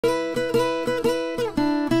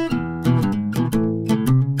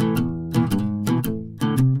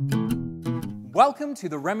Welcome to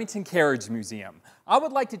the Remington Carriage Museum. I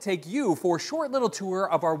would like to take you for a short little tour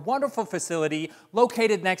of our wonderful facility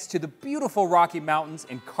located next to the beautiful Rocky Mountains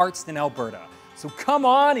in Cardston, Alberta. So come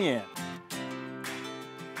on in.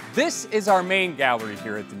 This is our main gallery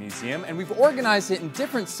here at the museum, and we've organized it in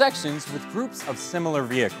different sections with groups of similar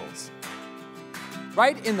vehicles.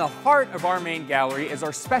 Right in the heart of our main gallery is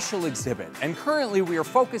our special exhibit, and currently we are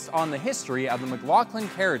focused on the history of the Remington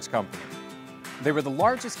Carriage Company. They were the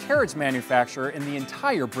largest carriage manufacturer in the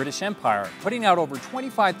entire British Empire, putting out over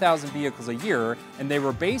 25,000 vehicles a year, and they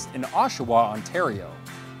were based in Oshawa, Ontario.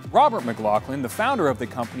 Robert McLaughlin, the founder of the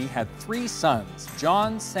company, had 3 sons,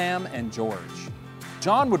 John, Sam, and George.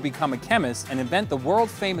 John would become a chemist and invent the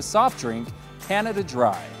world-famous soft drink, Canada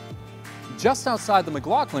Dry. Just outside the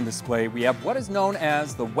McLaughlin display, we have what is known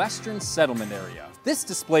as the Western Settlement Area. This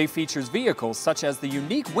display features vehicles such as the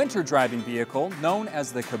unique winter driving vehicle known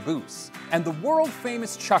as the caboose, and the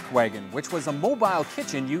world-famous chuck wagon, which was a mobile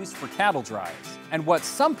kitchen used for cattle drives, and what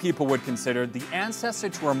some people would consider the ancestor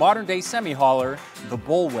to our modern-day semi-hauler, the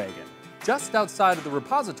bull wagon. Just outside of the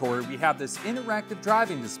repository, we have this interactive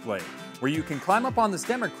driving display, where you can climb up on this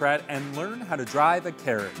Democrat and learn how to drive a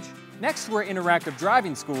carriage. Next to our interactive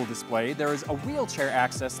driving school display, there is a wheelchair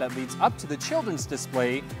access that leads up to the children's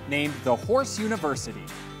display named the Horse University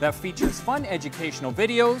that features fun educational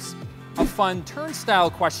videos, a fun turnstile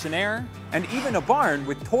questionnaire, and even a barn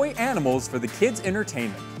with toy animals for the kids'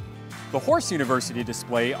 entertainment. The Horse University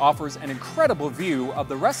display offers an incredible view of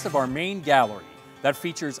the rest of our main gallery that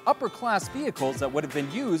features upper-class vehicles that would have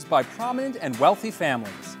been used by prominent and wealthy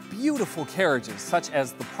families. Beautiful carriages such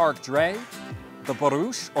as the Park Dray, the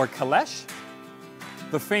barouche or calèche,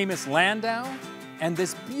 the famous landau, and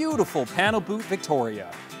this beautiful panel boot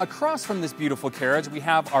Victoria. Across from this beautiful carriage, we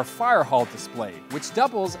have our fire hall display, which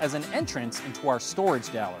doubles as an entrance into our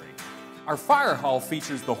storage gallery. Our fire hall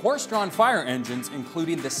features the horse-drawn fire engines,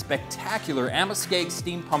 including the spectacular Amoskeag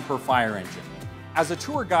steam pumper fire engine. As a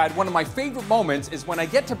tour guide, one of my favorite moments is when I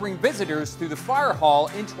get to bring visitors through the fire hall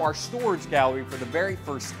into our storage gallery for the very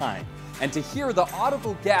first time, and to hear the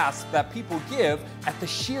audible gasp that people give at the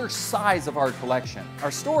sheer size of our collection.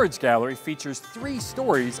 Our storage gallery features 3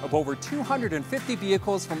 stories of over 250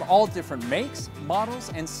 vehicles from all different makes,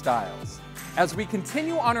 models, and styles. As we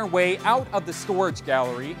continue on our way out of the storage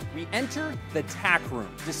gallery, we enter the tack room,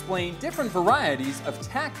 displaying different varieties of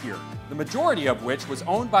tack gear, the majority of which was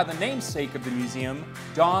owned by the namesake of the museum,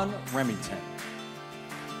 Don Remington.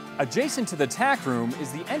 Adjacent to the tack room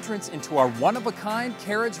is the entrance into our one-of-a-kind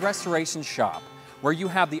carriage restoration shop, where you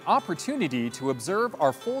have the opportunity to observe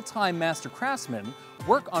our full-time master craftsmen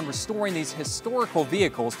work on restoring these historical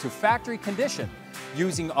vehicles to factory condition,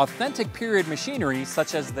 using authentic period machinery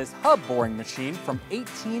such as this hub boring machine from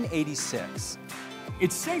 1886.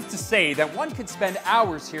 It's safe to say that one could spend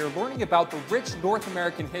hours here learning about the rich North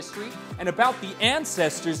American history and about the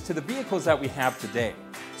ancestors to the vehicles that we have today.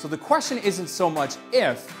 So the question isn't so much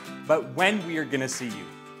if, but when we are going to see you.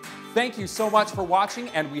 Thank you so much for watching,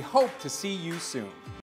 and we hope to see you soon.